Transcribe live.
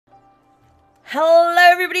Hello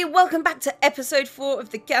everybody, welcome back to episode 4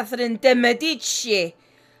 of the Catherine de Medici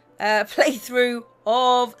playthrough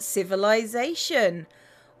of Civilization.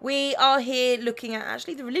 We are here looking at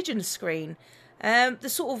actually the religion screen. The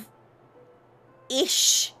sort of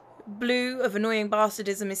ish blue of annoying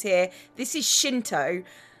bastardism is here. This is Shinto,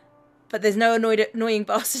 but there's no annoying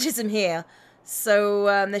bastardism here. So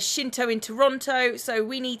there's Shinto in Toronto, so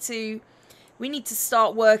we need to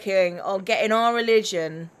start working on getting our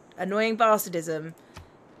religion, annoying bastardism,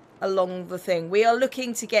 along the thing. We are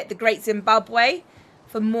looking to get the Great Zimbabwe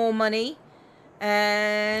for more money,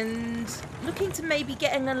 and looking to maybe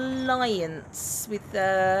get an alliance with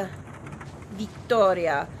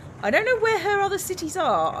Victoria. I don't know where her other cities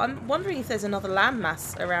are. I'm wondering if there's another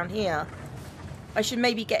landmass around here. I should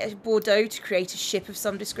maybe get Bordeaux to create a ship of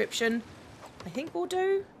some description. I think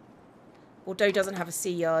Bordeaux doesn't have a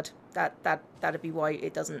sea yard. That'd be why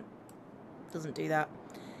it doesn't do that.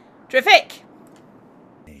 Terrific.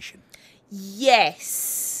 Nation.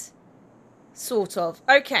 Yes, sort of.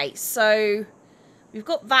 Okay, so we've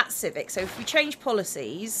got that civic. So if we change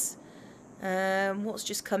policies, what's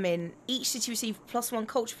just come in? Each city receives +1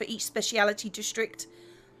 culture for each speciality district.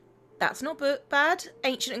 That's not bad.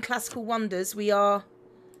 Ancient and classical wonders. We are.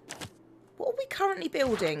 What are we currently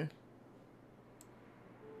building?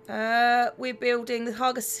 We're building the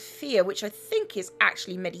Hagia Sophia, which I think is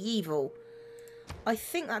actually medieval. I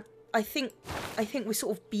think we're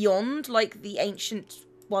sort of beyond like the ancient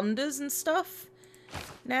wonders and stuff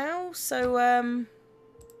now. So I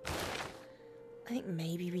think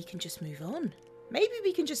maybe we can just move on.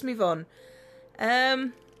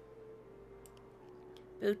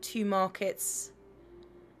 Build 2 markets.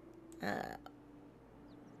 I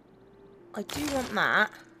do want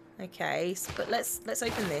that. Okay, but let's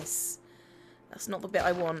open this. That's not the bit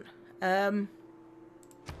I want.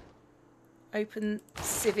 Open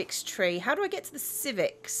civics tree. How do I get to the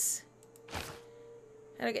civics?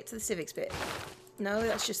 How do I get to the civics bit? No,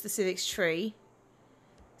 that's just the civics tree.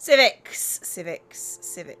 Civics.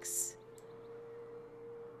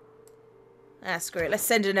 Ah, screw it. Let's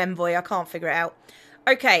send an envoy. I can't figure it out.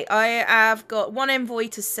 Okay, I have got 1 envoy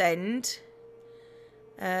to send.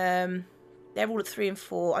 They're all at 3 and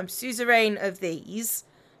 4. I'm suzerain of these.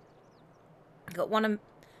 I've got 1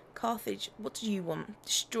 Carthage. What do you want?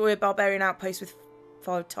 Destroy a barbarian outpost with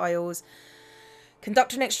 5 tiles.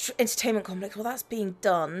 Conduct an entertainment complex. Well, that's being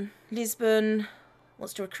done. Lisbon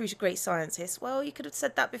wants to recruit a great scientist. Well, you could have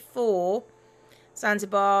said that before.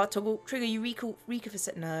 Zanzibar. Toggle trigger Eureka for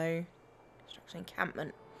set. No. Construction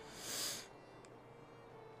encampment.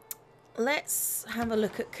 Let's have a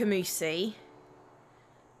look at Kamusi.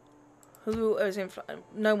 Who is in?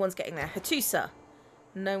 No one's getting there. Hattusa.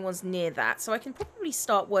 No one's near that, so I can probably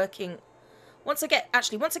start working. Once I get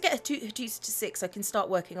Hattusa to 6, I can start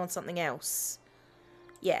working on something else.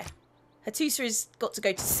 Yeah, Hattusa has got to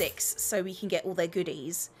go to 6, so we can get all their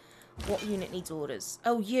goodies. What unit needs orders?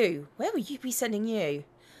 Oh, you. Where will you be sending you?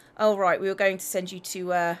 Oh, right. We were going to send you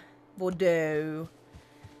to Bordeaux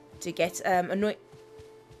to get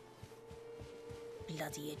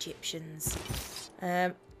bloody Egyptians.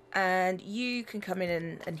 And you can come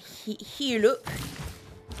in and heal up.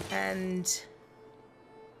 And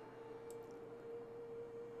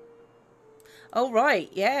oh right,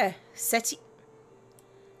 yeah. SETI.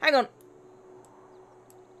 Hang on.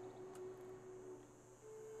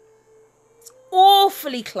 It's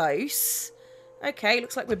awfully close. Okay,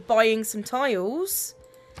 looks like we're buying some tiles.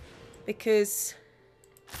 Because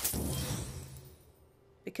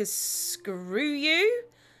screw you.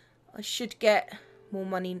 I should get more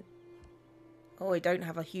money. Oh, I don't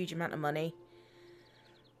have a huge amount of money.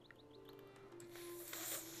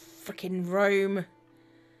 Frickin' Rome.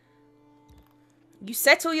 You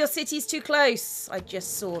settle your cities too close. I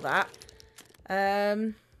just saw that.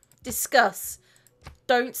 Discuss.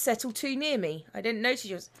 Don't settle too near me. I didn't notice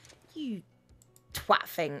yours. You twat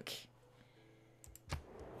think.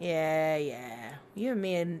 Yeah. You and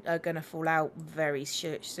me are gonna fall out very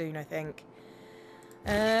soon, I think.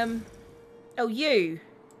 Oh, you.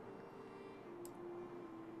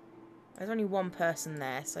 There's only 1 person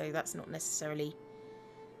there, so that's not necessarily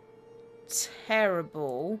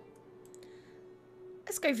terrible.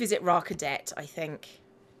 Let's go visit Rakadet, I think.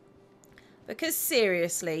 Because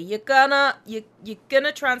seriously, you're gonna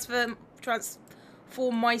transform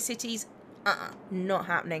my cities. Not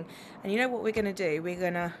happening. And you know what we're gonna do? We're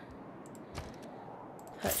gonna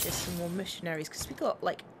purchase some more missionaries because we got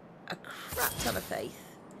like a crap ton of faith.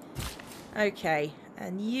 Okay,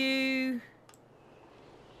 and you.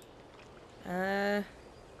 You're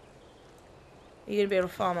going to be able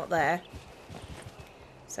to farm up there.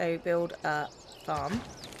 So build a farm.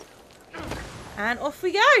 And off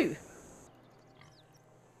we go.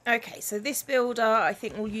 Okay, so this builder, I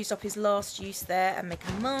think, will use up his last use there and make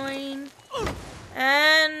a mine.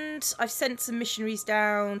 And I've sent some missionaries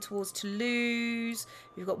down towards Toulouse.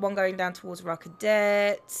 We've got one going down towards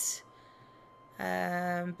Racadet.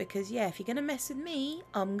 Because, yeah, if you're going to mess with me,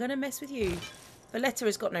 I'm going to mess with you. Valletta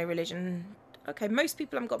has got no religion. Okay, most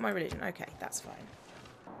people haven't got my religion. Okay, that's fine.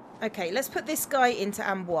 Okay, let's put this guy into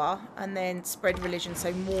Amboise and then spread religion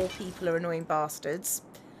so more people are annoying bastards.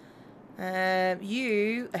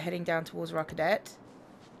 You are heading down towards Racadet.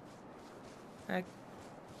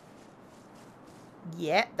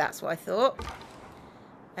 Yeah, that's what I thought.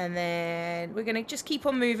 And then we're going to just keep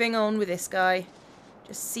on moving on with this guy.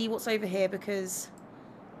 Just see what's over here because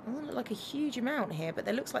it doesn't look like a huge amount here, but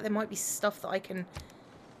there looks like there might be stuff that I can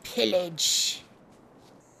pillage.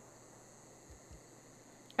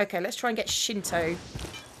 Okay, let's try and get Shinto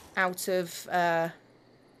out of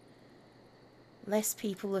less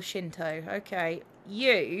people of Shinto. Okay,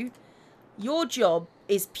 your job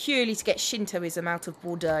is purely to get Shintoism out of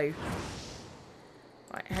Bordeaux.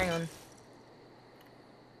 Right, hang on.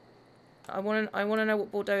 I want to know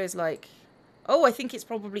what Bordeaux is like. Oh, I think it's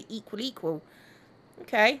probably equal.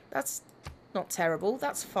 Okay, that's not terrible.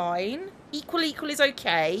 That's fine. Equal is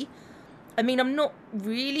okay. I mean, I'm not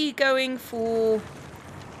really going for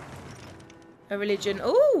a religion.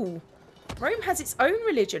 Oh, Rome has its own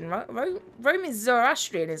religion. Rome is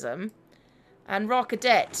Zoroastrianism. And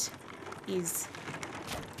Racadet is...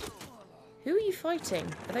 Who are you fighting?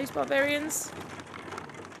 Are those barbarians?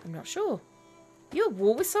 I'm not sure. You at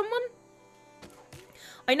war with someone?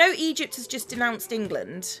 I know Egypt has just denounced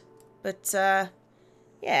England. But,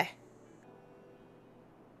 yeah.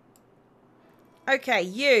 Okay,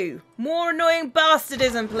 you. More annoying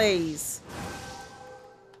bastardism, please.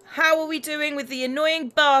 How are we doing with the annoying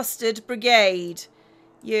bastard brigade?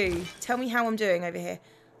 You. Tell me how I'm doing over here.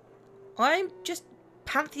 I'm just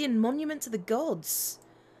Pantheon monument to the gods.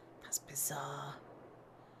 That's bizarre.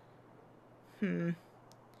 I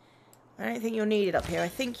don't think you're needed up here. I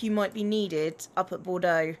think you might be needed up at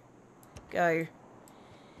Bordeaux. Go.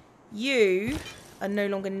 You are no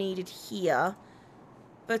longer needed here.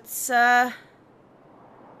 But, I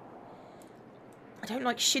don't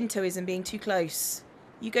like Shintoism being too close.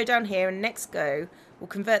 You go down here and next go, we'll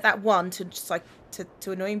convert that one to just like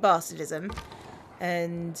to annoying bastardism.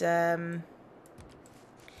 And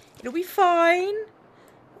it'll be fine.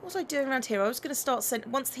 What was I doing around here? I was going to start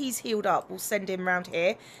once he's healed up, we'll send him around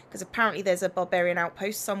here. Because apparently there's a barbarian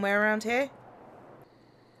outpost somewhere around here.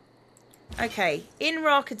 Okay, in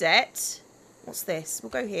Racadet. What's this?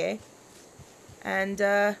 We'll go here. And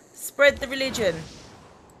spread the religion.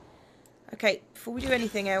 Okay, before we do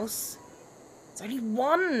anything else, there's only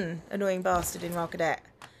one annoying bastard in Racadet.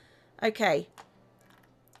 Okay,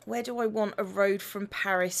 where do I want a road from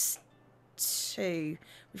Paris to?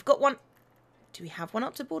 We've got one. Do we have one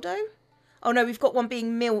up to Bordeaux? Oh no, we've got one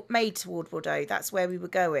being made toward Bordeaux. That's where we were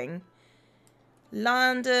going.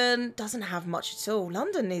 London doesn't have much at all.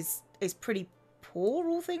 London is pretty poor,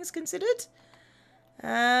 all things considered.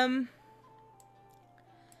 Where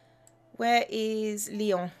is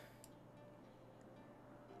Lyon?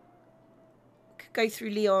 Could go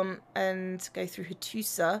through Lyon and go through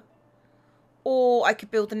Hattusa. Or I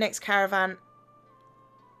could build the next caravan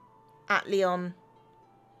at Lyon.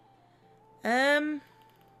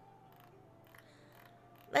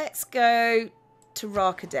 Let's go to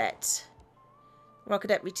Racadet.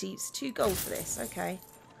 Racadet receives 2 gold for this. Okay,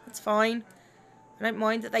 that's fine. I don't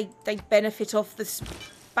mind that they benefit off the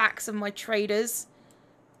backs of my traders.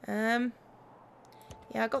 Yeah,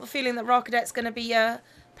 I got the feeling that Racadet's going to be a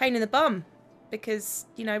pain in the bum. Because,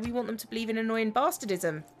 you know, we want them to believe in annoying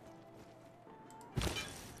bastardism.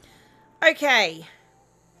 Okay.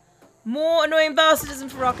 More annoying bastardism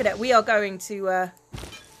for Racadet. We are going to...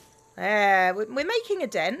 we're making a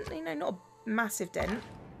dent. You know, not a massive dent.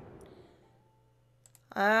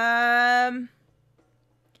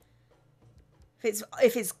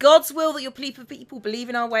 If it's God's will that your people believe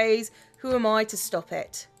in our ways, who am I to stop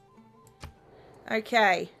it?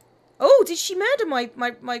 Okay. Oh, did she murder my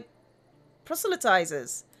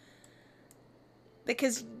proselytizers?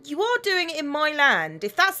 Because you are doing it in my land.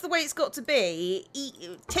 If that's the way it's got to be,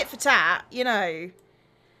 tit for tat, you know.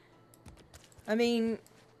 I mean,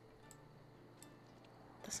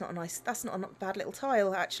 that's not a bad little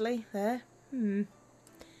tile, actually, there. If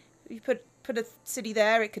you put a city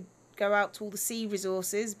there, it could go out to all the sea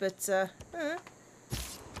resources, but,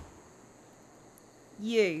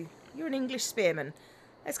 You're an English spearman.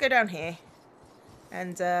 Let's go down here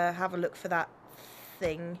and have a look for that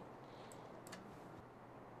thing.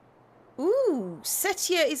 Ooh,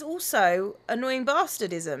 Setia is also annoying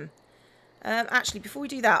bastardism. Actually, before we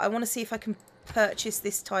do that, I want to see if I can purchase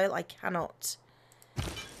this tile. I cannot.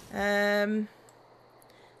 You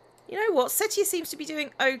know what? Setia seems to be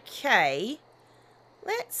doing okay.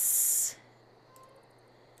 Let's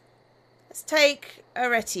take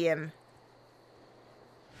Aretium.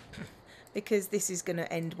 Because this is going to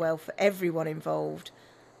end well for everyone involved.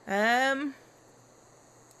 15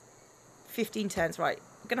 turns, right.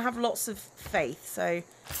 We're going to have lots of faith. So,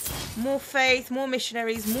 more faith, more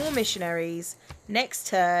missionaries. Next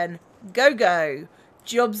turn, go, go.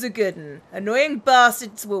 Job's a good un. Annoying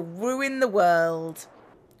bastards will ruin the world.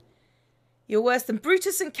 You're worse than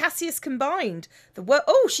Brutus and Cassius combined.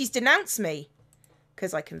 Oh, she's denounced me.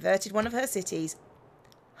 Because I converted one of her cities.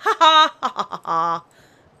 Ha ha ha ha ha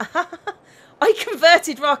ha. I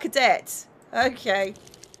converted Rakadet. Okay.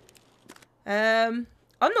 I'm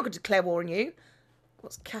not going to declare war on you.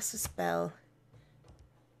 What's cast a spell?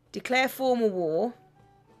 Declare formal war.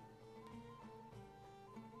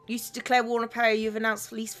 Used to declare war on a power you've announced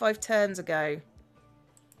at least 5 turns ago.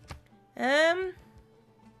 Can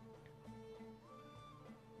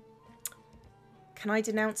I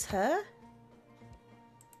denounce her?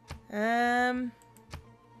 Can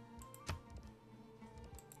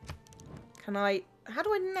I... How do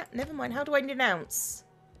I... Never mind. How do I denounce?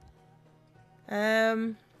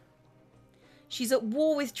 She's at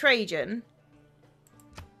war with Trajan.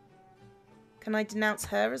 Can I denounce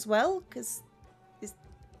her as well? Because...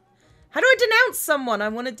 How do I denounce someone? I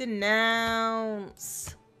want to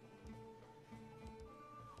denounce.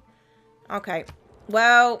 Okay.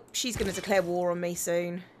 Well, she's going to declare war on me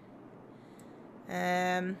soon.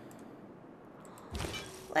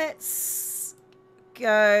 Let's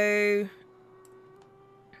go...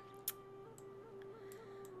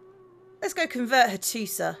 Let's go convert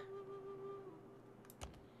Hattusa.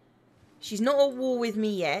 She's not at war with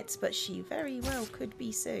me yet, but she very well could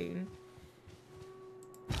be soon.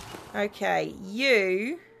 Okay,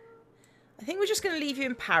 you... I think we're just going to leave you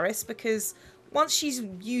in Paris because once she's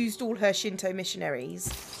used all her Shinto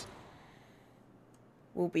missionaries,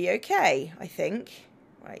 we'll be okay, I think.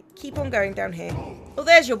 Right, keep on going down here. Oh,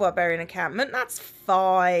 there's your barbarian encampment. That's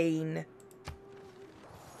fine.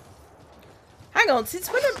 Hang on, since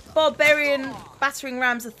when are barbarian battering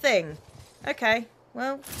rams a thing? Okay,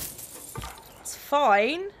 well, it's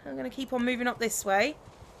fine. I'm going to keep on moving up this way.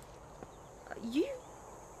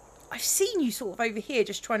 I've seen you sort of over here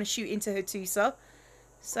just trying to shoot into Hattusa.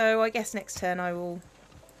 So I guess next turn I will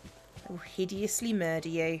hideously murder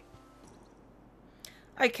you.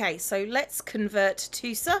 Okay, so let's convert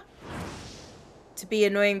Hattusa to be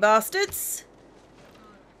annoying bastards.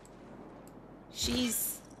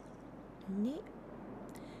 She's...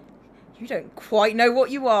 You don't quite know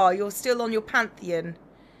what you are. You're still on your pantheon.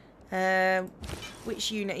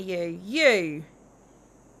 Which unit are you? You!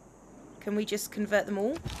 Can we just convert them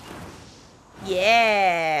all?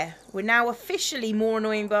 Yeah! We're now officially more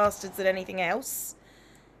annoying bastards than anything else.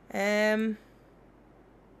 Yeah,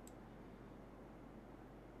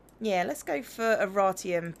 let's go for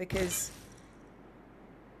Aratium because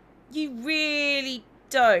you really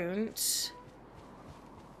don't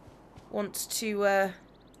want to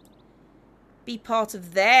be part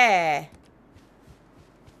of their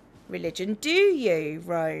religion, do you,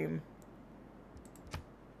 Rome?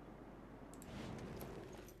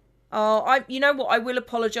 Oh, you know what? I will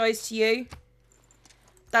apologise to you.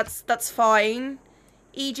 That's fine.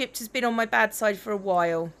 Egypt has been on my bad side for a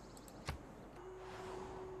while.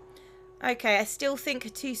 Okay, I still think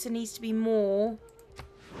Hattusa needs to be more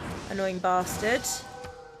annoying bastard.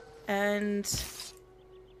 And just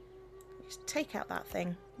take out that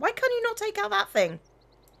thing. Why can't you not take out that thing?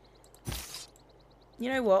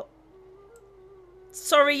 You know what?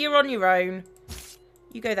 Sorry, you're on your own.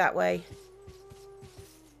 You go that way.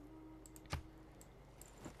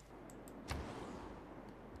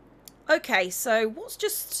 Okay, so what's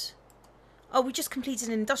just... Oh, we just completed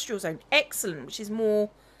an industrial zone. Excellent, which is more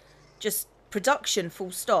just production,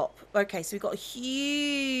 full stop. Okay, so we've got a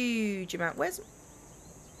huge amount. Where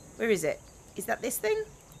is it? Is that this thing?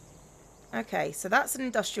 Okay, so that's an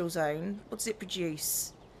industrial zone. What does it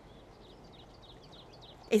produce?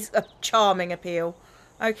 It's a charming appeal.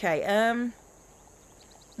 Okay,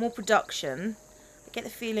 more production. I get the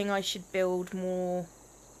feeling I should build more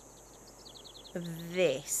of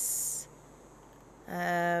this.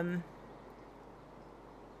 Now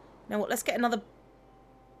what, let's get another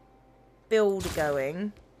builder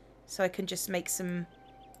going so I can just make some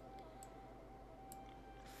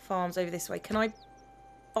farms over this way. Can I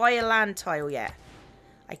buy a land tile yet?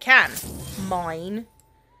 I can. Mine.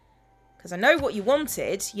 Because I know what you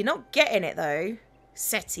wanted. You're not getting it, though.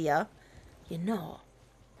 Setia. You're not.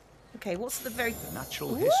 Okay, what's the very... The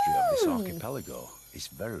natural history of this archipelago is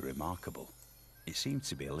very remarkable. It seems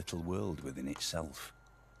to be a little world within itself.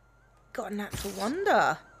 Got a natural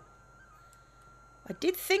wonder. I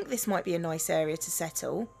did think this might be a nice area to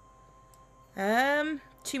settle. 2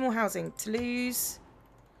 more housing. Toulouse.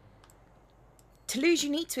 Toulouse,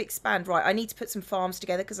 you need to expand. Right, I need to put some farms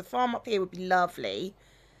together because a farm up here would be lovely.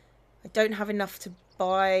 I don't have enough to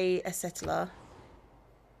buy a settler.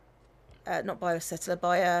 Not buy a settler,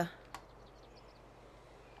 buy a...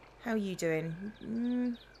 How are you doing?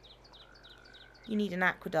 You need an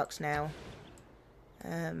aqueduct now.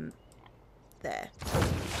 There.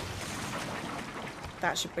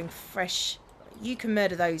 That should bring fresh... You can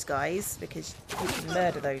murder those guys, because you can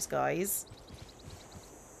murder those guys.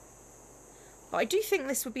 But I do think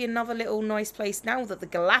this would be another little nice place, now that the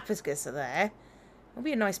Galapagos are there. It'll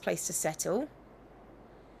be a nice place to settle.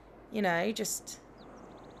 You know, just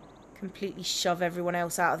completely shove everyone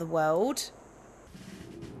else out of the world.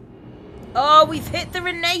 Oh, we've hit the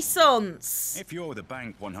Renaissance! If you owe the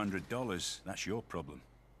bank $100, that's your problem.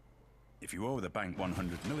 If you owe the bank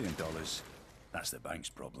 $100 million, that's the bank's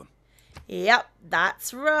problem. Yep,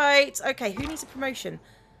 that's right. Okay, who needs a promotion?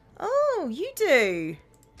 Oh, you do.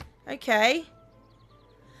 Okay.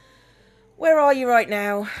 Where are you right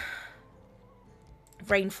now?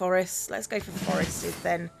 Rainforest. Let's go for forested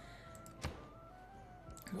then.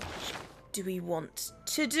 What do we want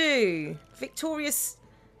to do? Victorious...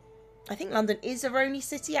 I think London is a only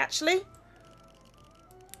city, actually.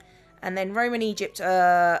 And then Rome and Egypt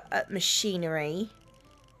are at machinery.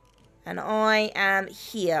 And I am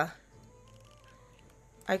here.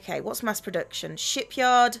 Okay, what's mass production?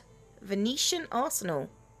 Shipyard, Venetian arsenal.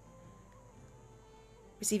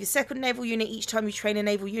 Receive a second naval unit each time you train a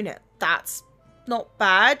naval unit. That's not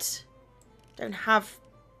bad. Don't have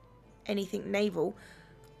anything naval.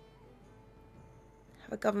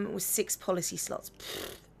 Have a government with 6 policy slots.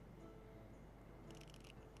 Pfft.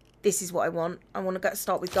 This is what I want. I want to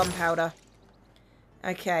start with gunpowder.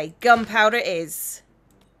 Okay, gunpowder is.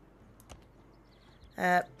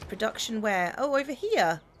 Production where? Oh, over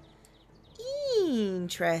here.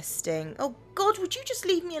 Interesting. Oh, God, would you just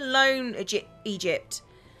leave me alone, Egypt?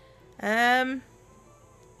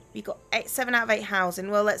 We got 7 out of 8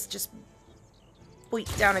 housing. Well, let's just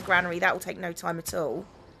boink down a granary. That will take no time at all.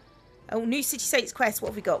 Oh, new city states quest. What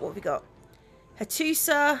have we got? What have we got?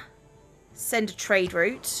 Hattusa. Send a trade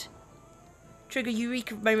route. Trigger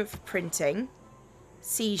Eureka moment for printing.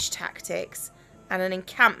 Siege tactics. And an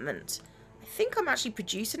encampment. I think I'm actually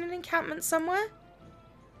producing an encampment somewhere.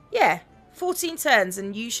 Yeah. 14 turns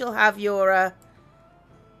and you shall have your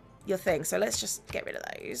thing. So let's just get rid of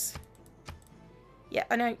those. Yeah,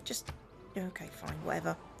 I know. Just... Okay, fine.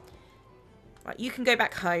 Whatever. Right, you can go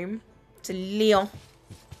back home to Lyon.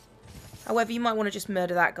 However, you might want to just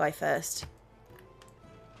murder that guy first.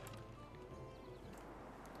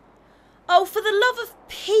 Oh, for the love of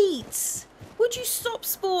Pete! Would you stop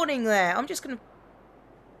spawning there? I'm just going to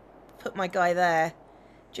put my guy there.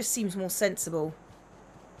 Just seems more sensible.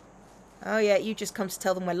 Oh, yeah, you just come to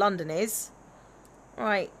tell them where London is.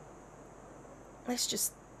 Right. Let's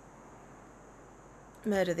just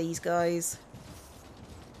murder these guys.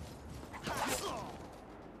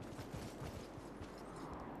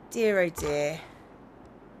 Dear, oh dear.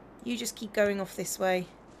 You just keep going off this way.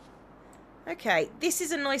 Okay, this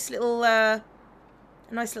is a nice little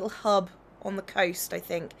hub on the coast, I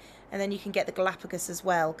think. And then you can get the Galapagos as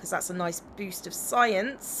well, because that's a nice boost of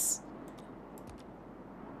science.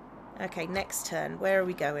 Okay, next turn. Where are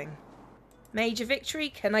we going? Major victory.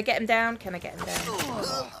 Can I get him down? Can I get him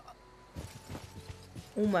down?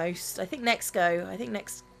 Almost. I think next go. I think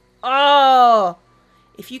next... Oh!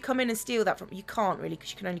 If you come in and steal that from... You can't really,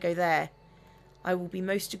 because you can only go there. I will be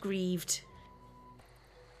most aggrieved.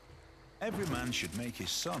 Every man should make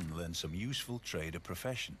his son learn some useful trade or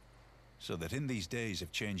profession, so that in these days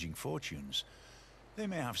of changing fortunes, they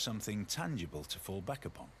may have something tangible to fall back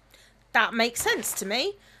upon. That makes sense to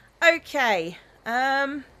me. Okay.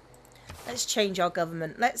 Let's change our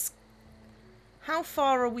government. Let's... How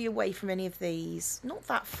far are we away from any of these? Not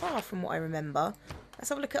that far from what I remember. Let's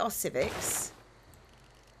have a look at our civics.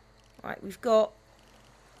 Right, we've got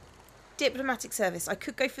diplomatic service. I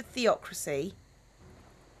could go for theocracy,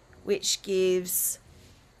 which gives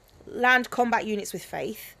land combat units with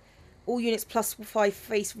faith. All units plus 5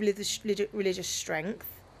 face religious strength.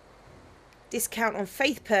 Discount on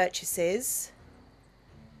faith purchases.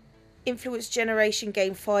 Influence generation,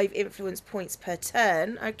 gain 5 influence points per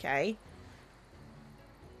turn. Okay.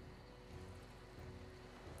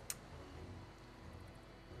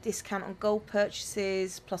 Discount on gold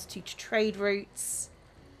purchases, +2 to trade routes.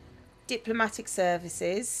 Diplomatic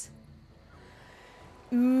services.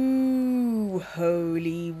 Ooh,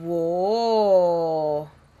 holy war.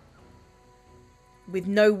 With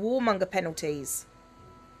no warmonger penalties.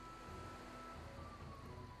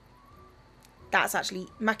 That's actually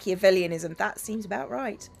Machiavellianism. That seems about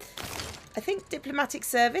right. I think diplomatic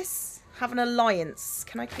service. Have an alliance.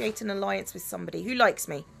 Can I create an alliance with somebody? Who likes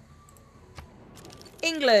me?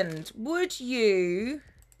 England. Would you...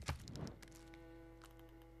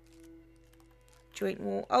 Joint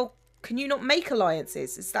war. Oh, can you not make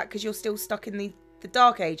alliances? Is that because you're still stuck in the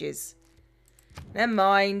Dark Ages? Never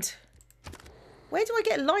mind. Where do I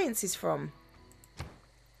get alliances from?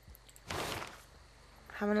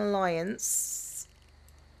 Have an alliance.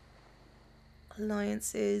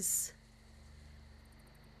 Alliances.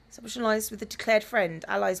 Establish an alliance with a declared friend.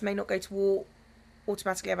 Allies may not go to war,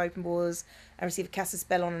 automatically have open borders, and receive a cast a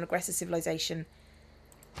spell on an aggressive civilization.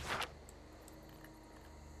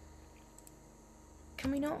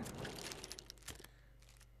 Can we not?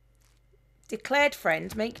 Declared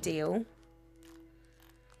friend, make deal.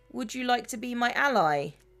 Would you like to be my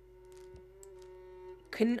ally?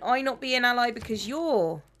 Can I not be an ally because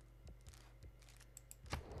you're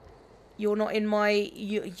not in my...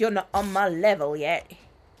 You're not on my level yet.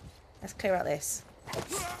 Let's clear out this.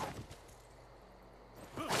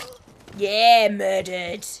 Yeah,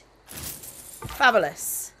 murdered.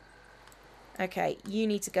 Fabulous. Okay, you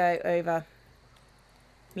need to go over.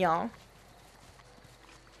 Yeah.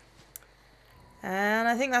 And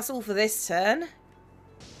I think that's all for this turn.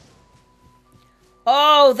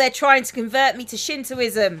 Oh, they're trying to convert me to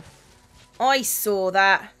Shintoism. I saw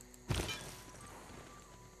that.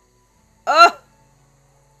 Oh!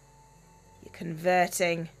 You're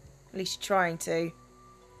converting. At least you're trying to.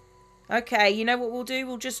 Okay, you know what we'll do?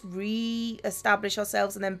 We'll just re-establish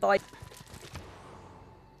ourselves and then buy...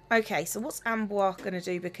 Okay, so what's Amboise going to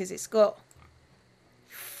do? Because it's got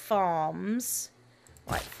farms.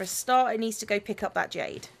 Right, for a start, it needs to go pick up that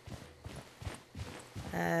jade.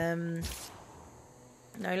 No,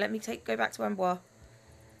 let me go back to Amboise.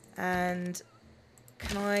 And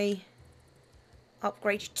can I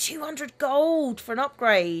upgrade? 200 gold for an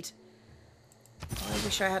upgrade. I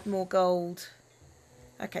wish I had more gold.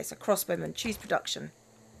 Okay, so crossbowman, choose production.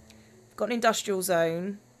 I've got an industrial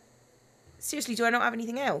zone. Seriously, do I not have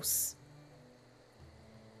anything else?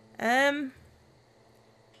 How's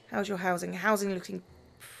your housing? Housing looking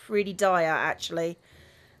pretty dire, actually.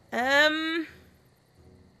 But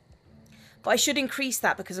I should increase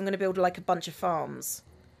that because I'm going to build like a bunch of farms.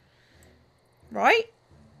 Right?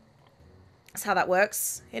 That's how that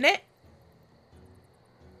works, innit?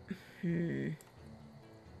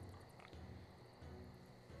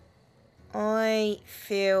 I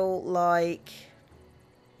feel like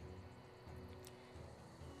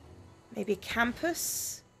maybe a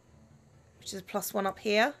campus, which is a +1 up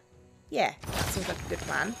here. Yeah, that seems like a good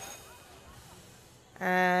plan.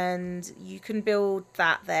 And you can build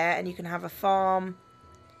that there, and you can have a farm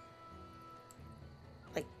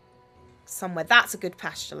like somewhere. That's a good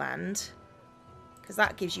pasture land because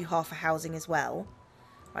that gives you half a housing as well.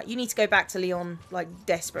 Right, you need to go back to Lyon like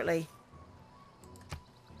desperately.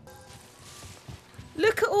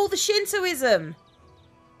 Look at all the Shintoism.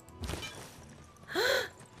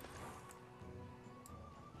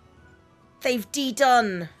 They've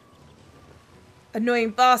de-done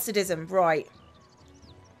annoying bastardism, right?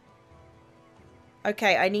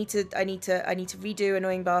 Okay, I need to redo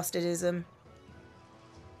annoying bastardism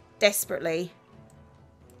desperately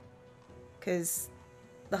because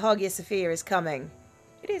the Hagia Sophia is coming.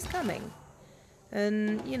 It is coming,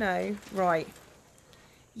 and you know, right?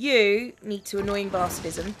 You need to annoying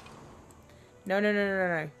bastardism. No, no, no, no, no,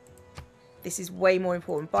 no. This is way more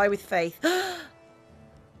important. Buy with faith.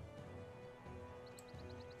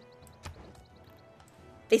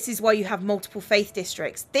 This is why you have multiple faith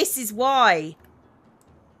districts. This is why.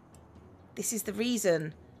 This is the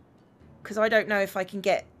reason. Because I don't know if I can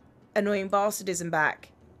get annoying bastardism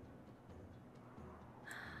back.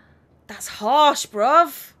 That's harsh,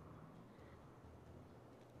 bruv.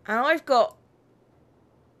 And I've got...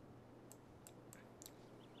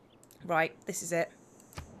 Right, this is it.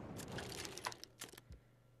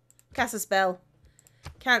 Cast a spell.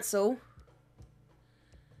 Cancel.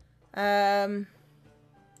 Can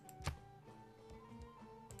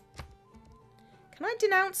I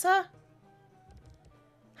denounce her?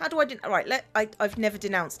 How do I... Right, I've never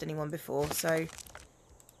denounced anyone before, so...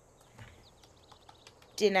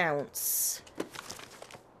 Denounce.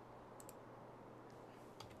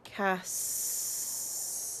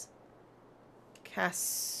 Cast...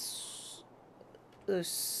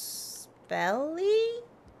 Uspelli?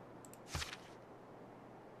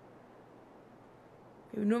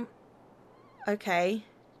 Okay.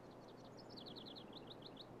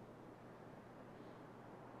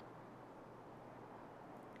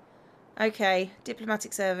 Okay.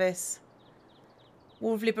 Diplomatic service.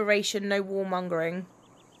 War of Liberation, no warmongering.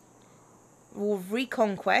 War of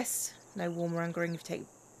Reconquest, no warmongering if you take.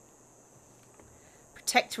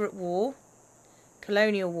 Protectorate War.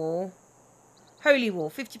 Colonial War. Holy War,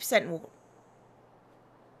 50% war.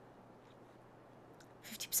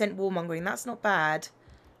 50% warmongering, that's not bad.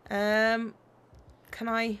 Can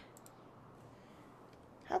I...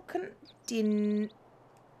 How can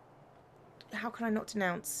I not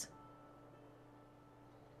denounce?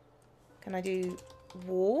 Can I do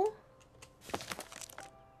war?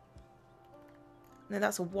 No,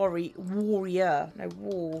 that's a warrior. No,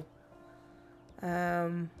 war.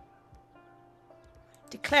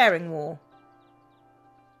 Declaring war.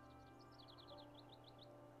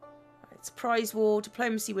 It's prize war,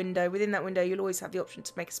 diplomacy window. Within that window, you'll always have the option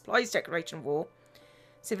to make a supplies declaration of war.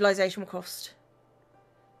 Civilization will cost.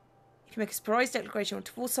 If you make a surprise declaration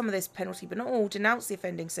towards some of this penalty, but not all, denounce the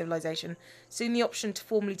offending civilization. Soon the option to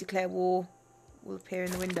formally declare war will appear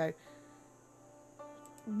in the window.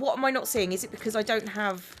 What am I not seeing? Is it because I don't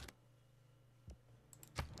have...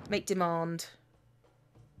 Make demand.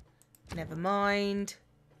 Never mind.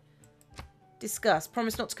 Discuss.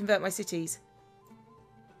 Promise not to convert my cities.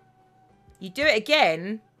 You do it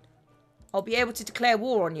again, I'll be able to declare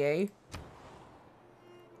war on you.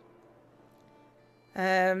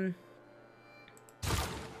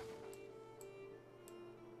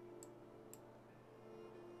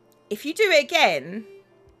 If you do it again,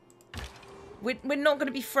 we're not going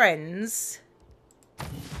to be friends.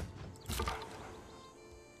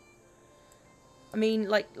 I mean,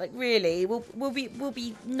 like really, we'll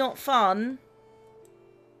be not fun.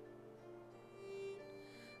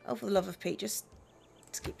 Oh, for the love of Pete, just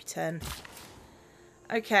skip your turn.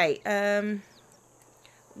 Okay,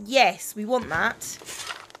 yes, we want that.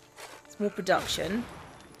 It's more production.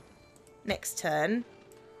 Next turn.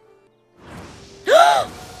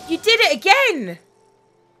 You did it again!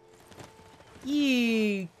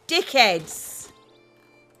 You dickheads!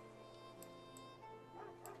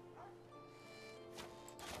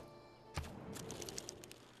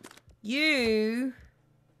 You...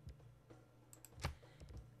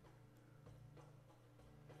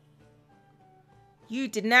 You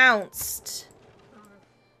denounced.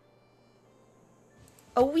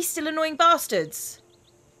 Are we still annoying bastards?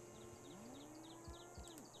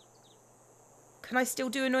 Can I still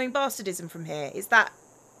do annoying bastardism from here? Is that...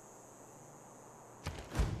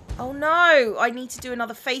 Oh no! I need to do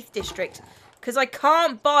another faith district. Because I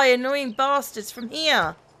can't buy annoying bastards from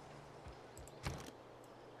here.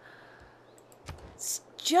 It's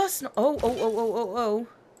just not... Oh.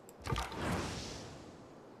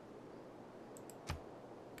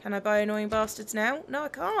 Can I buy annoying bastards now? No, I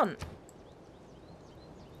can't.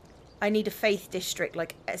 I need a faith district,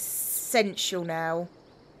 like, essential now.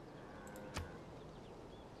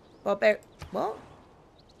 What?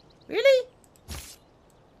 Really?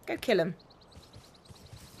 Go kill him.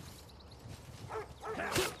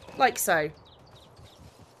 Like so.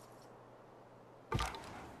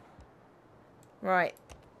 Right.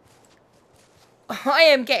 I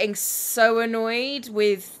am getting so annoyed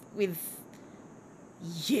with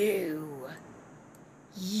you.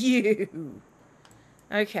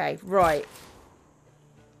 Okay, right.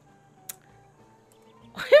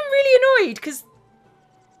 I'm really annoyed because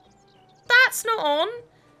that's not on.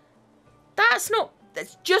 That's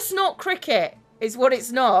just not cricket is what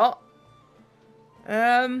it's not.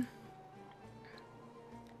 I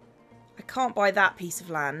can't buy that piece of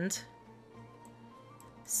land.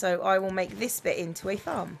 So I will make this bit into a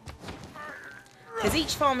farm. Because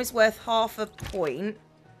each farm is worth half a point.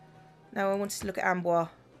 Now I wanted to look at Amboise.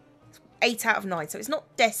 8 out of 9. So it's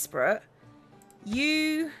not desperate.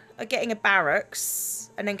 You are getting a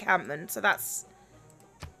barracks, an encampment. So that's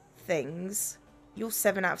things. You're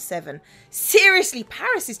 7 out of 7. Seriously,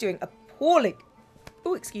 Paris is doing appalling.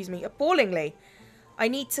 Oh, excuse me. Appallingly. I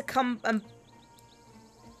need to come and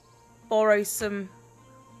borrow some...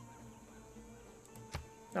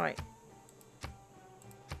 Right.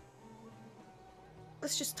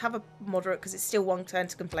 Let's just have a moderate because it's still 1 turn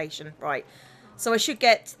to completion. Right. So I should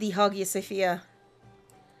get the Hagia Sophia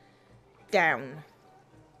down.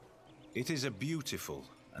 It is a beautiful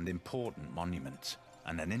and important monument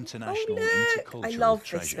and an international intercultural I love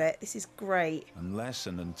treasure. this bit. This is great. Unless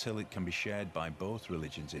and until it can be shared by both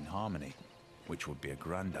religions in harmony, which would be a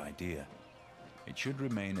grand idea, it should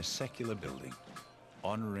remain a secular building,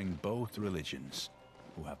 honouring both religions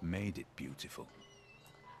who have made it beautiful.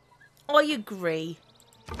 I agree.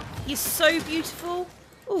 You're so beautiful.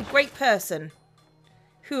 Oh, great person.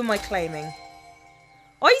 Who am I claiming?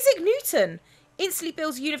 Isaac Newton instantly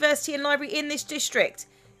builds a university and library in this district.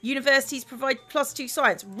 Universities provide +2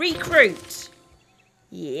 science. Recruit.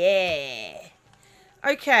 Yeah.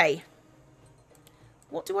 Okay.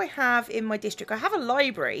 What do I have in my district? I have a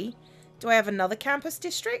library. Do I have another campus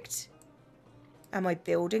district? Am I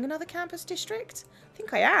building another campus district? I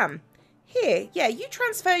think I am. Here. Yeah, you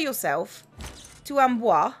transfer yourself to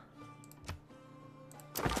Amboise.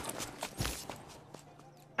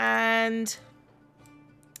 And...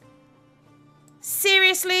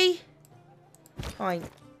 seriously? Fine.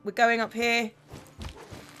 We're going up here.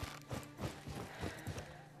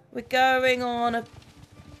 We're going on a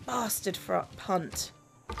bastard hunt.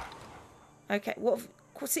 Okay, what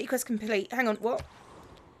city quest complete? Hang on, what?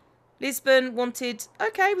 Lisbon wanted...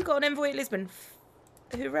 okay, we've got an envoy at Lisbon.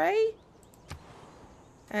 Hooray.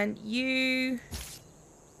 And you...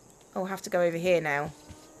 oh, I have to go over here now.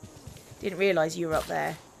 Didn't realise you were up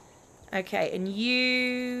there. Okay, and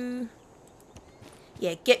you...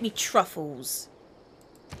 yeah, get me truffles.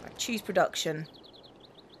 Right, choose production.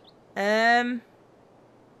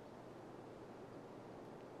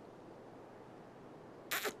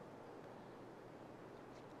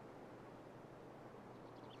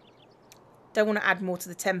 Don't want to add more to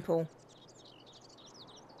the temple.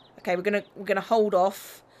 Okay, we're gonna hold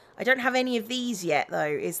off. I don't have any of these yet, though,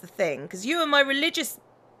 is the thing. Because you are my religious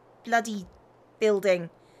bloody building.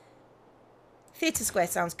 Theatre square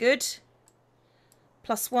sounds good.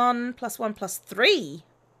 +1, +1, +3.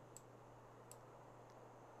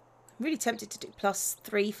 I'm really tempted to do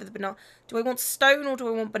 +3 for the banana. Do I want stone or do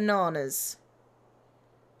I want bananas?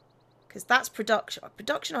 Because that's production.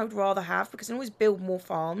 Production I would rather have because I can always build more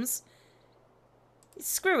farms.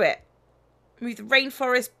 Screw it. Move the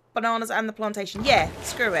rainforest, bananas and the plantation. Yeah,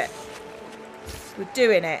 screw it. We're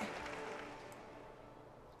doing it.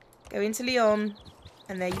 Go into Lyon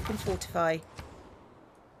and there you can fortify.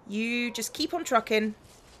 You just keep on trucking.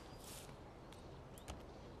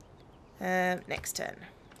 Next turn.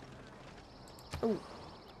 Oh.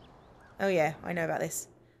 Oh yeah, I know about this.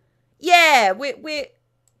 Yeah,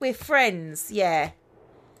 we're friends. Yeah.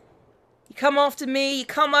 You come after me, you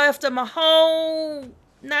come after my whole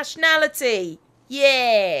nationality.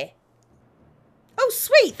 Yeah. Oh,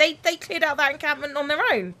 sweet. They cleared out that encampment on their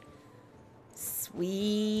own.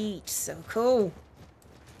 Sweet. So cool.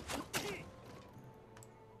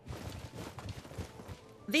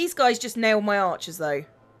 These guys just nailed my archers, though.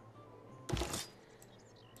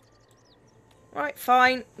 Right,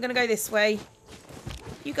 fine. I'm going to go this way.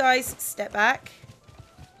 You guys step back.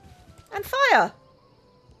 And fire.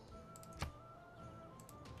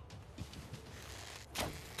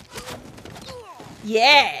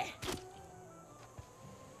 Yeah.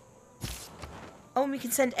 Oh, and we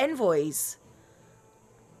can send envoys.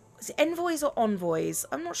 Is it envoys or envoys?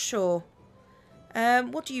 I'm not sure.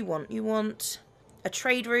 What do you want? You want a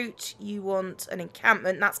trade route. You want an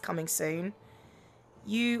encampment. That's coming soon.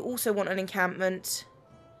 You also want an encampment.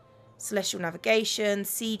 Celestial navigation,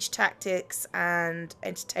 siege tactics, and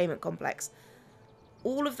entertainment complex.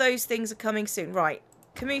 All of those things are coming soon. Right.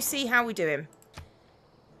 Camusi, how are we doing?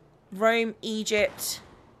 Rome, Egypt.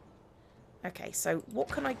 Okay, so what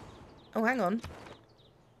can I... oh, hang on.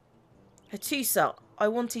 Hattusa, I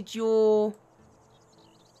wanted your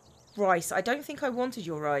rice. I don't think I wanted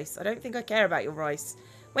your rice. I don't think I care about your rice.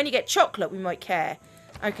 When you get chocolate, we might care.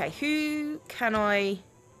 Okay, who can I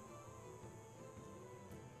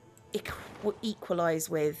equalise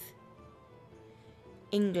with?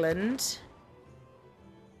 England.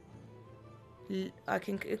 I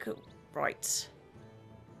can... right.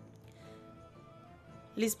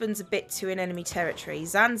 Lisbon's a bit too in enemy territory.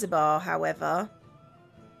 Zanzibar, however...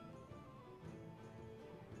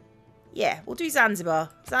 yeah, we'll do Zanzibar.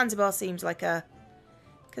 Zanzibar seems like a...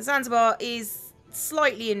 because Zanzibar is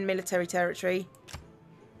slightly in military territory.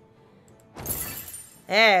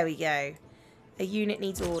 There we go. A unit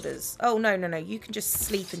needs orders. Oh, no, no, no. You can just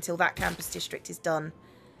sleep until that campus district is done.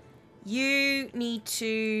 You need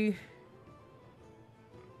to...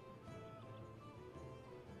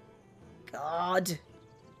 God. If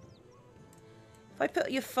I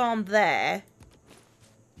put your farm there...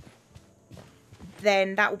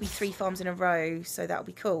 then that will be 3 farms in a row, so that'll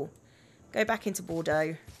be cool. Go back into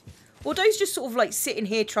Bordeaux. Bordeaux's just sort of like sitting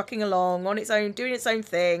here trucking along on its own, doing its own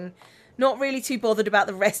thing. Not really too bothered about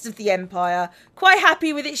the rest of the empire. Quite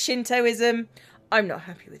happy with its Shintoism. I'm not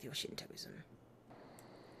happy with your Shintoism.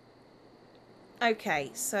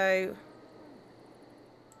 Okay, so...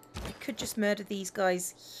 I could just murder these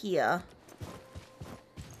guys here.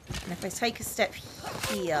 And if I take a step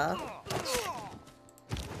here...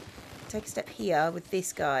 Take a step here with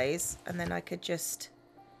this guys, and then I could just...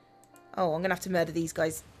 Oh, I'm going to have to murder these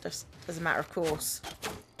guys just as a matter of course.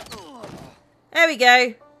 There we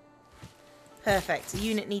go. Perfect. The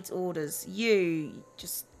unit needs orders. You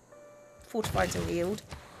just fortify until healed.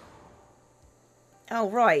 Oh,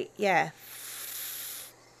 right. Yeah.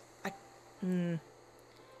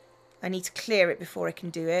 I need to clear it before I can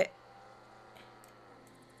do it.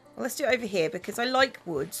 Well, let's do it over here because I like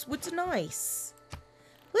woods. Woods are nice.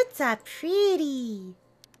 Woods are pretty.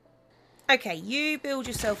 Okay, you build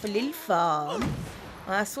yourself a little farm.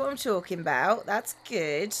 That's what I'm talking about. That's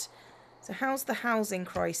good. So how's the housing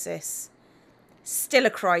crisis? Still a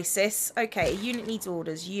crisis. Okay, a unit needs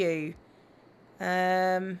orders. You.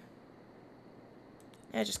 Yeah,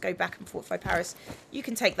 just go back and fortify Paris. You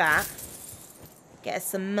can take that. Get us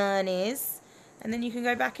some monies. And then you can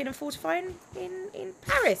go back in and fortify in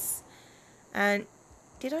Paris. And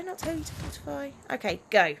did I not tell you to fortify? Okay,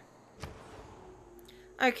 go.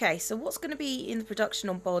 Okay, so what's going to be in the production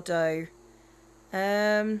on Bordeaux?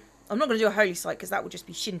 I'm not going to do a holy site because that would just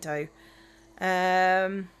be Shinto.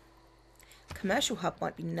 Commercial hub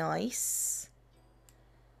might be nice.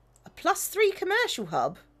 A +3 commercial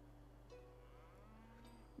hub?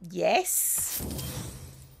 Yes.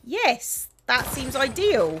 Yes, that seems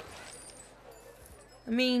ideal.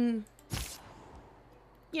 I mean,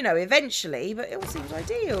 you know, eventually, but it all seems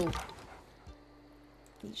ideal.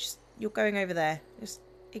 You're going over there. Just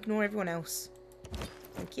ignore everyone else.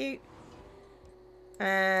 Thank you.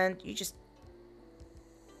 And you just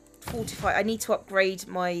fortify. I need to upgrade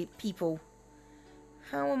my people.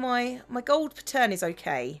 How am I? My gold per turn is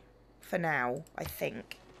okay for now, I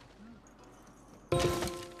think.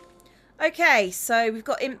 Okay, so we've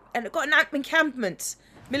got an encampment.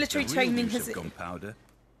 Military training has. The real use of gunpowder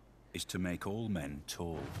is to make all men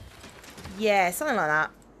tall. Yeah, something like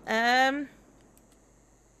that.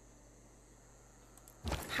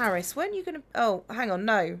 Paris, weren't you gonna? Oh, hang on,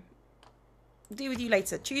 no. I'll deal with you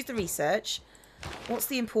later. Choose the research. What's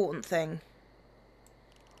the important thing?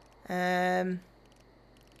 Right.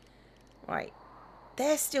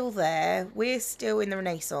 They're still there. We're still in the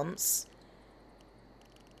Renaissance.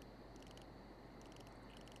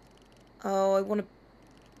 Oh, I want to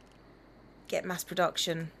get mass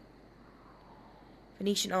production.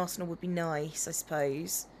 Venetian arsenal would be nice, I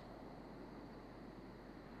suppose.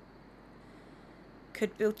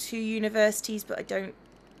 Could build 2 universities, but I don't...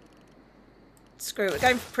 Screw it, we're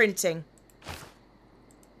going for printing.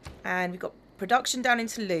 And we've got production down in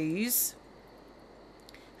Toulouse.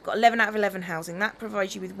 We've got 11 out of 11 housing. That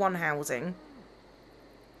provides you with 1 housing.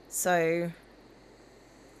 So...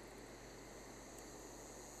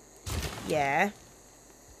 yeah.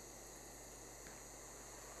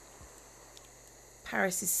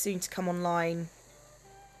 Paris is soon to come online.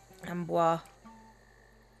 Amboise.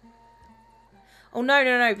 Oh, no,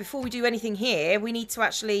 no, no. Before we do anything here, we need to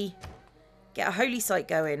actually get a holy site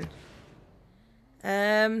going.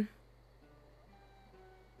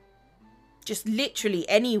 Just literally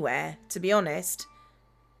anywhere, to be honest.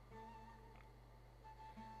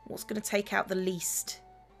 What's going to take out the least?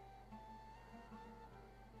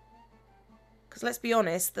 Because let's be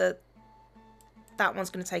honest, that one's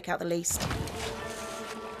going to take out the least.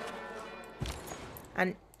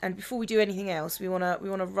 And before we do anything else, we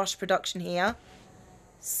wanna rush production here.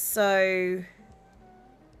 So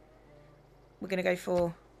we're gonna go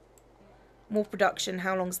for more production.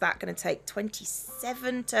 How long's that gonna take?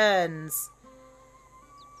 27 turns.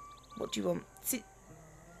 What do you want?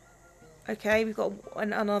 Okay, we've got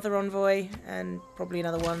another envoy and probably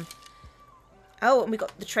another one. Oh, and we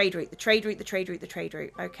got the trade route, the trade route, the trade route, the trade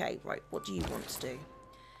route. Okay, right. What do you want to do?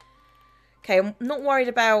 Okay, I'm not worried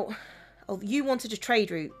about... Oh, you wanted a trade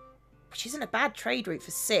route, which isn't a bad trade route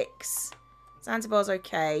for 6. Zanzibar's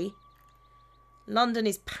okay. London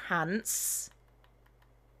is pants.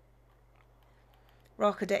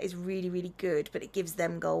 Rakadet is really, really good, but it gives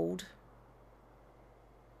them gold.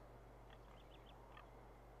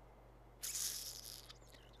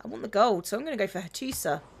 I want the gold, so I'm going to go for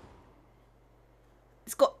Hattusa.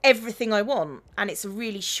 It's got everything I want, and it's a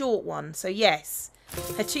really short one, so yes.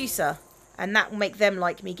 Hattusa. And that will make them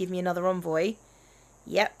like me, give me another envoy.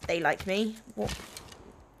 Yep, they like me. What?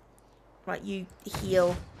 Right, you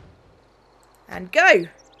heal. And go!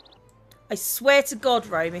 I swear to God,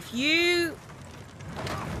 Rome, if you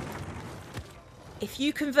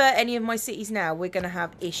convert any of my cities now, we're going to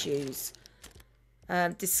have issues.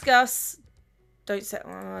 Discuss. Don't say...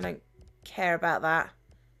 Oh, I don't care about that.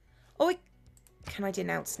 Oh, can I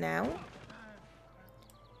denounce now?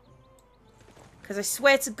 Because I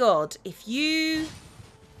swear to God, if you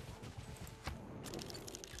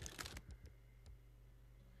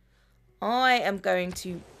I am going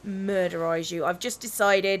to murderize you. I've just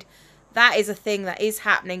decided that is a thing that is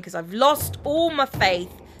happening because I've lost all my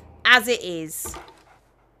faith as it is.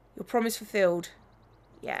 Your promise fulfilled.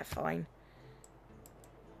 Yeah, fine.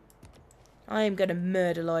 I am going to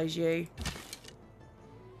murderize you.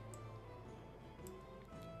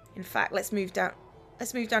 In fact, let's move down.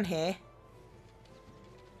 Let's move down here.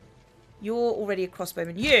 You're already a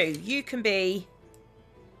crossbowman. You can be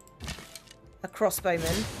a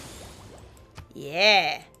crossbowman.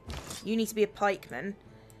 Yeah. You need to be a pikeman.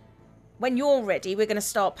 When you're ready, we're going to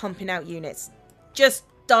start pumping out units. Just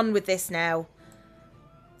done with this now.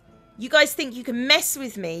 You guys think you can mess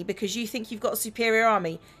with me because you think you've got a superior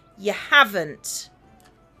army. You haven't.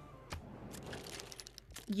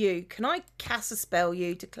 You. Can I cast a spell,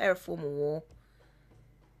 you? Declare a formal war.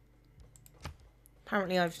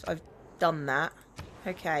 Apparently I've done that.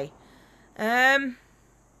 Okay.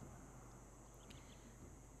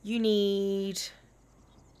 You need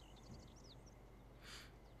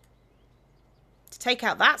to take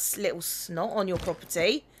out that little snot on your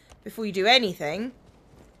property before you do anything.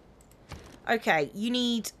 Okay, you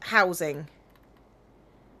need housing.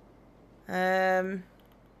 You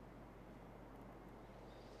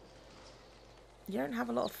don't have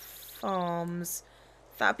a lot of farms.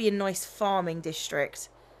 That'd be a nice farming district.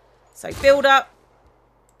 So build up.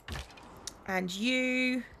 And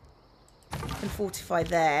you can fortify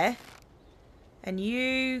there. And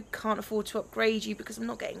you can't afford to upgrade you because I'm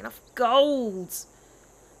not getting enough gold.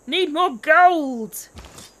 Need more gold.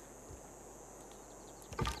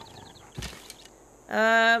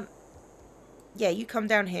 Yeah, you come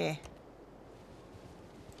down here.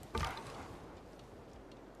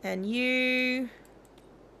 And you...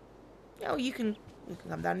 Oh, you can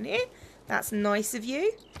come down here. That's nice of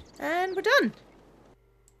you. And we're done.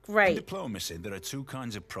 Great. In diplomacy, there are two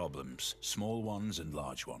kinds of problems. Small ones and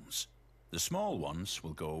large ones. The small ones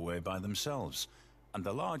will go away by themselves. And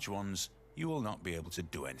the large ones, you will not be able to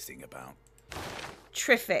do anything about.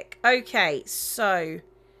 Terrific. Okay, so...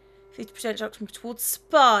 50% reduction towards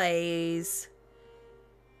spies.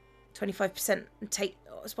 25% take...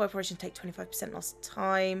 Spy operation take 25% lost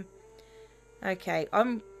time. Okay,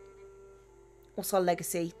 what's our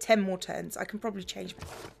legacy? 10 more turns. I can probably change...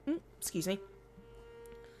 excuse me.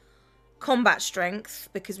 Combat strength,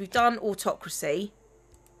 because we've done autocracy.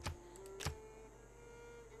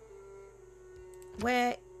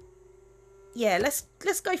 Where... Yeah,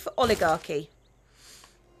 let's go for oligarchy.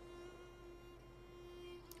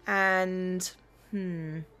 And...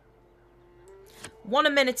 One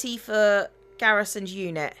amenity for garrisoned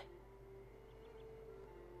unit.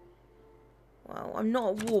 Well, I'm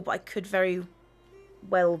not at war, but I could very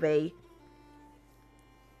well be.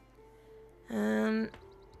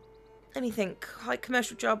 Anything. High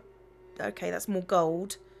commercial job. Okay, that's more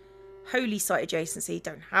gold. Holy site adjacency.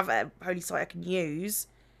 Don't have a holy site I can use.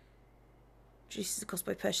 Reduces the cost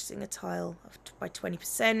by purchasing a tile by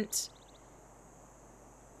 20%.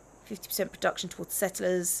 50% production towards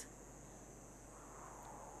settlers.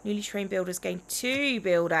 Newly trained builders gain 2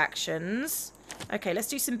 build actions. Okay, let's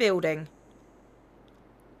do some building.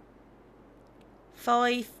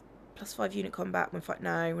 5 plus 5 unit combat when fight.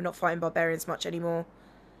 No, we're not fighting barbarians much anymore.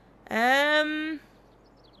 50%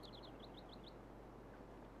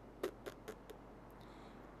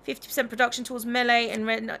 production towards melee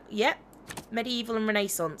and yep, medieval and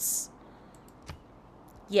Renaissance.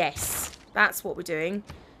 Yes, that's what we're doing.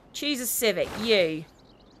 Choose a civic. You.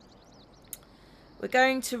 We're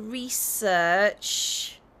going to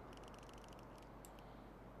research.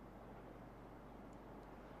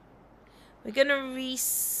 We're going to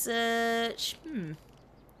research...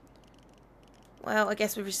 Well, I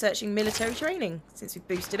guess we're researching military training since we've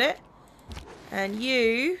boosted it. And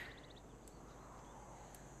you...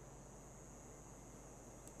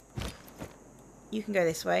 You can go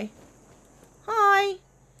this way. Hi!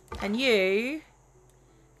 And you...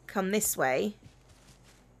 Come this way.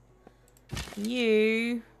 And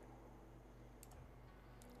you...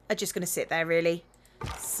 Are just going to sit there, really.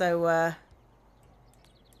 So,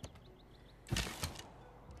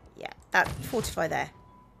 yeah, that fortify there.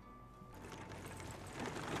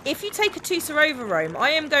 If you take a Tusa over Rome, I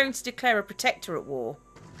am going to declare a protectorate war.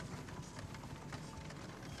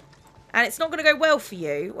 And it's not going to go well for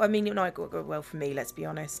you. I mean, it might go well for me, let's be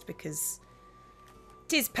honest, because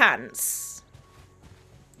it is pants.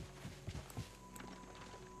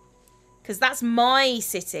 Because that's my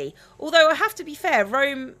city. Although, I have to be fair,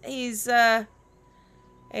 Rome is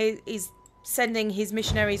sending his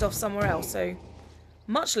missionaries off somewhere else, so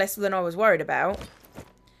much less than I was worried about.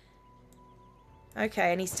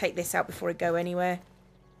 Okay, I need to take this out before I go anywhere.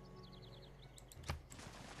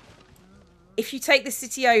 if you take the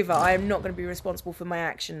city over, I am not going to be responsible for my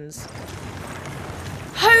actions.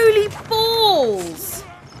 Holy balls!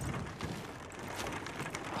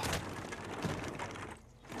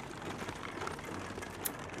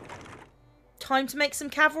 Time to make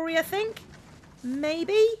some cavalry, I think.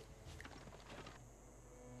 Maybe?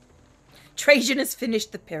 Trajan has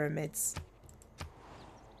finished the pyramids.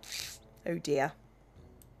 Oh dear.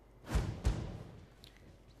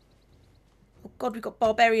 Oh god, we've got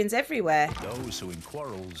barbarians everywhere. Those who in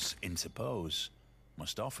quarrels interpose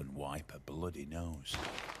must often wipe a bloody nose.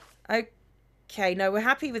 Okay, no, we're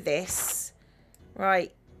happy with this.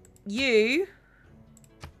 Right. You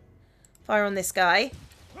fire on this guy.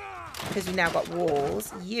 Because we've now got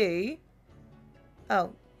walls. You.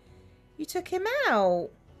 Oh. You took him out.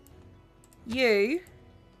 You.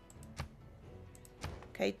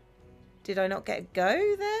 Okay. Did I not get a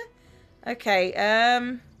go there? Okay.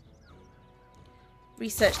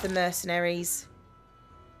 Research the mercenaries.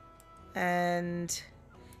 And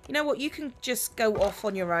you know what? You can just go off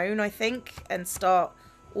on your own, I think, and start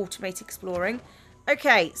automate exploring.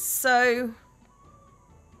 Okay, so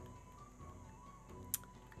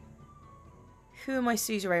who am I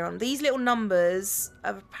suzerain on? These little numbers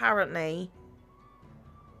have apparently...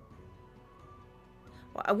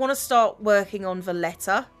 Well, I want to start working on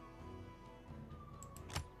Valletta.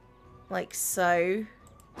 Like so.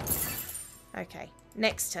 Okay,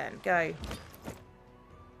 next turn, go.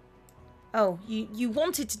 Oh, you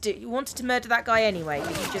wanted to murder that guy anyway, but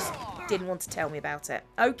you just didn't want to tell me about it.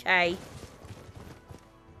 Okay.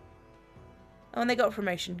 Oh, and they got a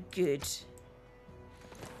promotion. Good.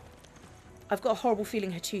 I've got a horrible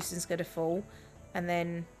feeling Hattuson's going to fall. And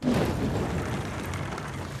then...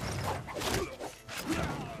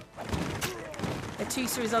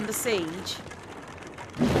 Hattusa is under siege.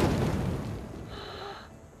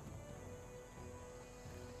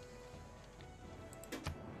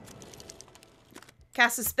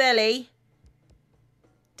 Casus Belli.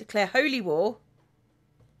 Declare holy war.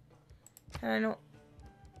 Can I not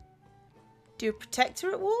do a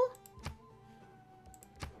protectorate war?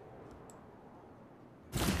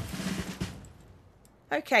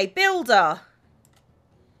 Okay, builder.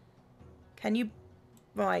 Can you...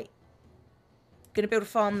 Right. Gonna build a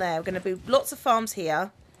farm there. We're gonna build lots of farms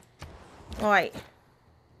here. Right.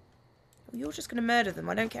 Well, you're just gonna murder them.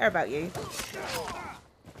 I don't care about you.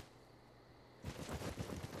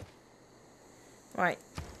 Right.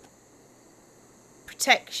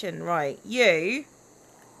 Protection, right. You.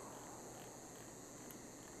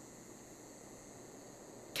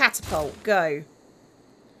 Catapult, go.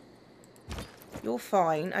 You're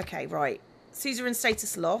fine. Okay, right. Suzerain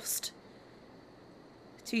status lost.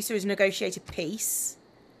 Hattusa has negotiated peace.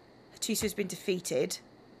 Hattusa has been defeated.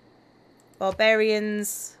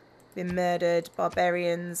 Barbarians been murdered.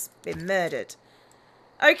 Barbarians been murdered.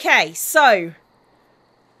 Okay, so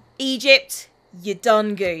Egypt, you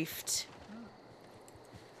done goofed.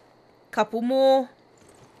 Couple more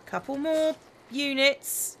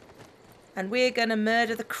units, and we're gonna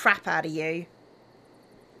murder the crap out of you.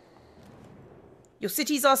 Your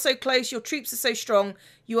cities are so close, your troops are so strong,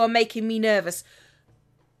 you are making me nervous.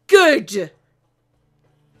 Good!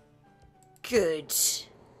 Good.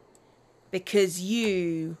 Because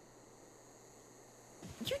you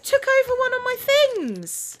took over one of my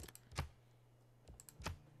things.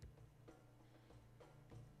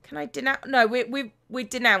 Can I denounce? No, we're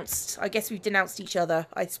denounced. I guess we've denounced each other,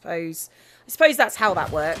 I suppose. I suppose that's how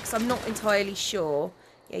that works. I'm not entirely sure.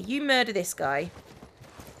 Yeah, you murder this guy.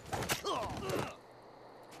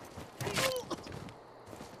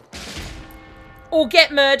 Or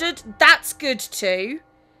get murdered. That's good too.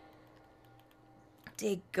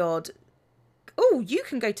 Dear God. Oh, you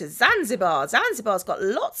can go to Zanzibar. Zanzibar's got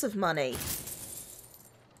lots of money.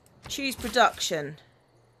 Choose production.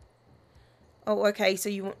 Oh, okay, so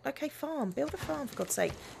you want... Okay, farm. Build a farm, for God's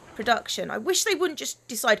sake. Production. I wish they wouldn't just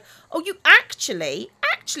decide... Oh, you actually,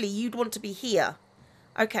 you'd want to be here.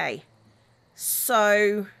 Okay.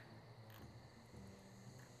 So...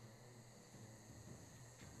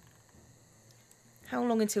 How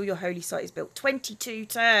long until your holy site is built? 22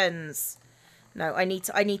 turns. No, I need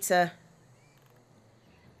to...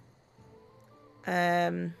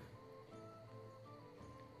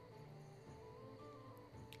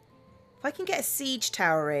 If I can get a siege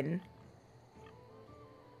tower in.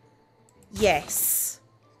 Yes.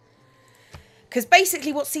 Because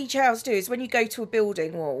basically what siege towers do is when you go to a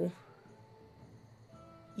building wall,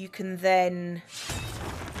 you can then...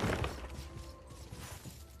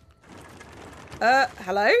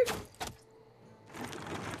 hello?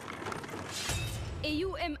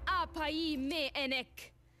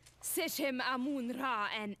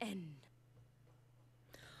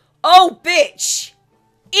 Oh, bitch!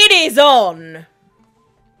 It is on!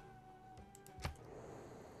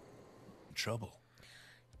 Trouble.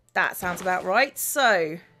 That sounds about right.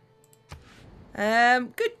 So,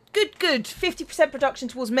 good. 50% production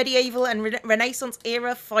towards medieval and Renaissance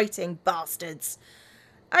era fighting, bastards.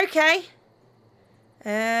 Okay.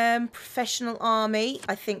 Professional army.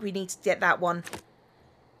 I think we need to get that one.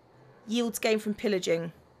 Yields gained from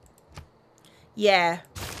pillaging. Yeah.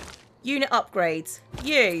 Unit upgrades.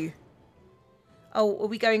 You. Oh, are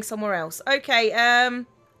we going somewhere else? Okay.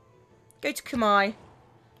 Go to Kumai.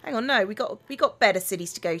 Hang on, no, we got better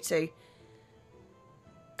cities to go to.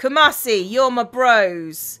 Kumasi, you're my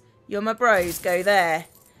bros. You're my bros. Go there.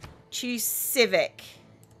 Choose Civic.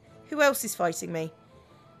 Who else is fighting me?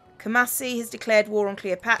 Kumasi has declared war on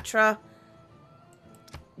Cleopatra.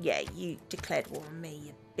 Yeah, you declared war on me,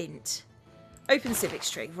 you bint. Open Civics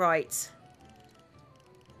tree. Right.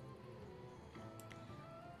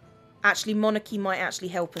 Actually, monarchy might actually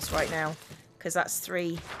help us right now. Because that's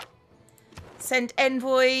 3. Send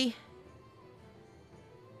envoy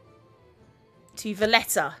to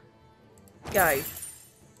Valletta. Go.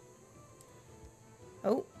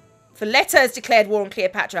 Oh. Valletta has declared war on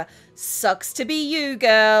Cleopatra. Sucks to be you,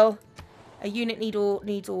 girl. A unit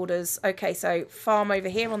needs orders. Okay, so farm over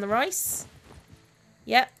here on the rice.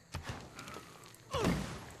 Yep.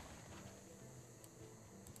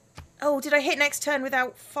 Oh, did I hit next turn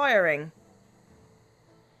without firing?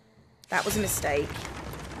 That was a mistake.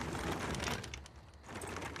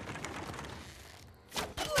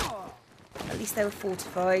 At least they were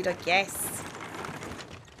fortified, I guess.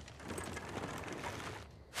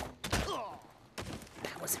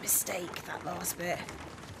 That was a mistake, that last bit.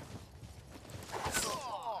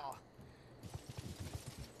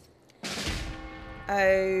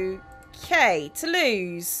 Okay,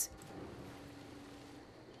 Toulouse.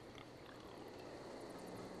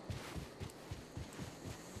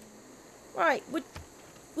 Right,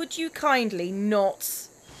 would you kindly not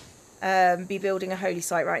be building a holy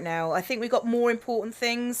site right now? I think we've got more important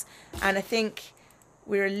things, and I think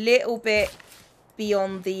we're a little bit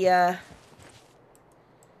beyond the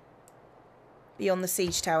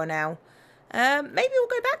siege tower now. Maybe we'll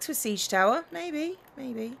go back to a siege tower. Maybe.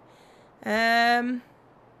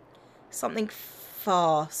 Something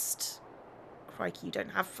fast. Crikey, you don't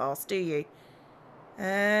have fast, do you?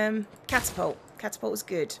 Catapult. Catapult is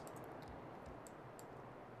good.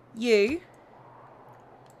 You.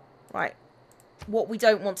 Right. What we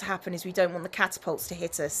don't want to happen is we don't want the catapults to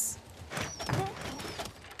hit us.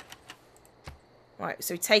 Right,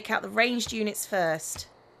 so take out the ranged units first.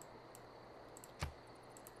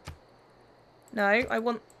 No, I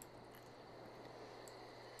want...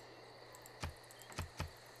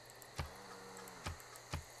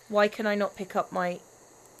 Why can I not pick up my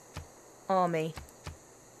army?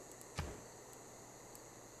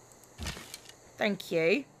 Thank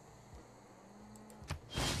you.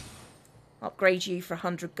 Upgrade you for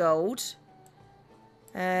 100 gold.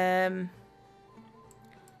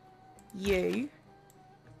 You.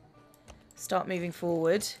 Start moving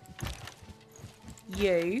forward.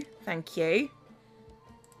 You. Thank you.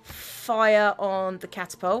 Fire on the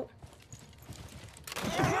catapult.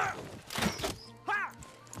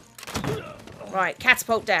 Right,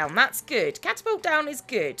 catapult down. That's good. Catapult down is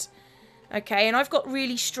good. Okay, and I've got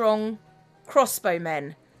really strong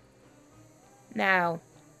crossbowmen. Now,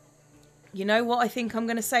 you know what I think I'm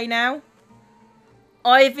going to say now?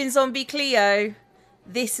 I've been ZombieCleo.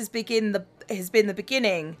 This has been the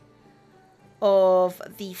beginning of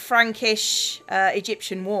the Frankish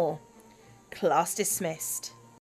Egyptian War. Class dismissed.